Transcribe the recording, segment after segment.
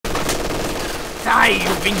Die,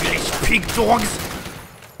 you English pig dogs!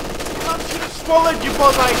 I should have swallowed you,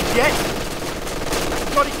 buzz I get!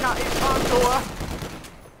 Johnny can't hit Pandora!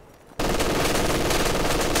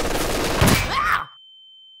 Ah!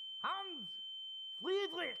 Hans!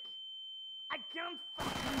 Friedrich! I can't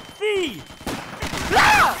fucking see!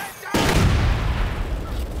 Ah!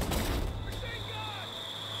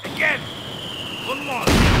 Again! One more!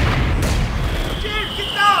 James,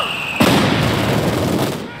 get down!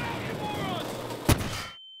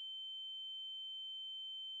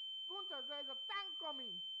 Gunther, there's a tank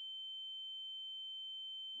coming!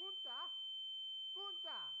 Gunther?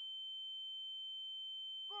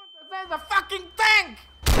 Gunther, there's a fucking tank!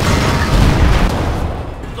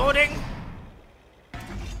 Loading!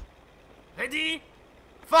 Ready?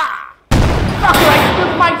 Fire! Fuck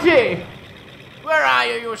like mighty! Where are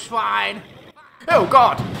you, you swine? Oh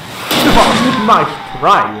god! Oh, nice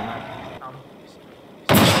try!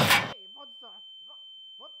 Hey,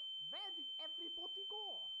 what? Where did everybody go?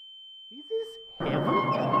 Is this heaven?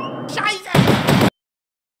 Scheiße!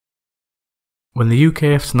 When the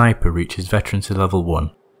UKF Sniper reaches veterancy level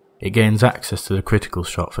 1, it gains access to the critical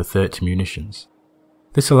shot for 30 munitions.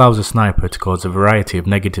 This allows a sniper to cause a variety of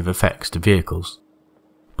negative effects to vehicles,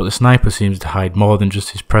 but the sniper seems to hide more than just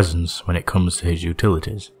his presence when it comes to his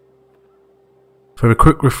utilities. For a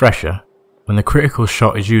quick refresher, when the critical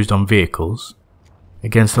shot is used on vehicles,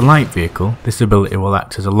 against a light vehicle, this ability will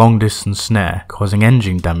act as a long distance snare, causing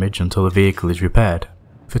engine damage until the vehicle is repaired.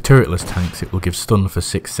 For turretless tanks, it will give stun for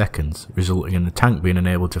 6 seconds, resulting in the tank being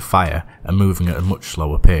unable to fire and moving at a much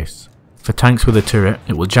slower pace. For tanks with a turret,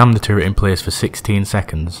 it will jam the turret in place for 16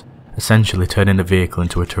 seconds, essentially turning the vehicle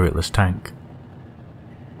into a turretless tank.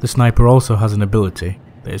 The sniper also has an ability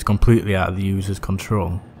that is completely out of the user's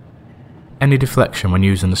control. Any deflection when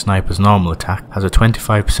using the sniper's normal attack has a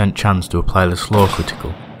 25% chance to apply the slow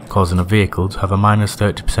critical, causing a vehicle to have a minus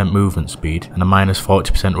 30% movement speed and a minus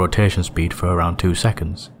 40% rotation speed for around 2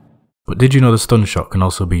 seconds. But did you know the stun shot can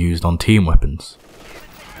also be used on team weapons?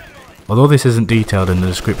 Although this isn't detailed in the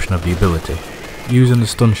description of the ability, using the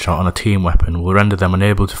stun shot on a team weapon will render them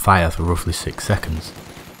unable to fire for roughly 6 seconds.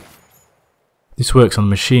 This works on the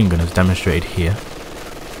machine gun as demonstrated here,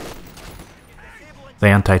 the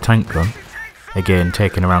anti-tank gun, again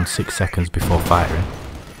taking around 6 seconds before firing,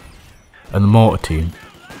 and the mortar team,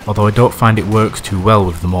 although I don't find it works too well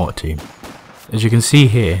with the mortar team. As you can see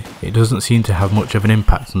here, it doesn't seem to have much of an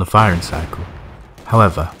impact on the firing cycle.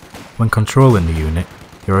 However, when controlling the unit,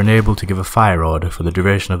 you're unable to give a fire order for the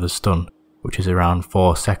duration of the stun, which is around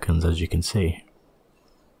 4 seconds as you can see.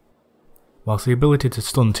 Whilst the ability to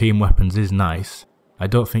stun team weapons is nice, I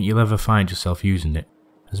don't think you'll ever find yourself using it,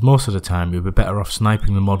 as most of the time you'll be better off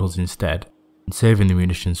sniping the models instead and saving the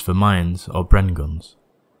munitions for mines or Bren guns.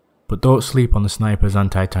 But don't sleep on the sniper's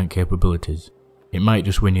anti-tank capabilities, it might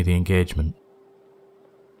just win you the engagement.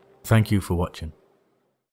 Thank you for watching.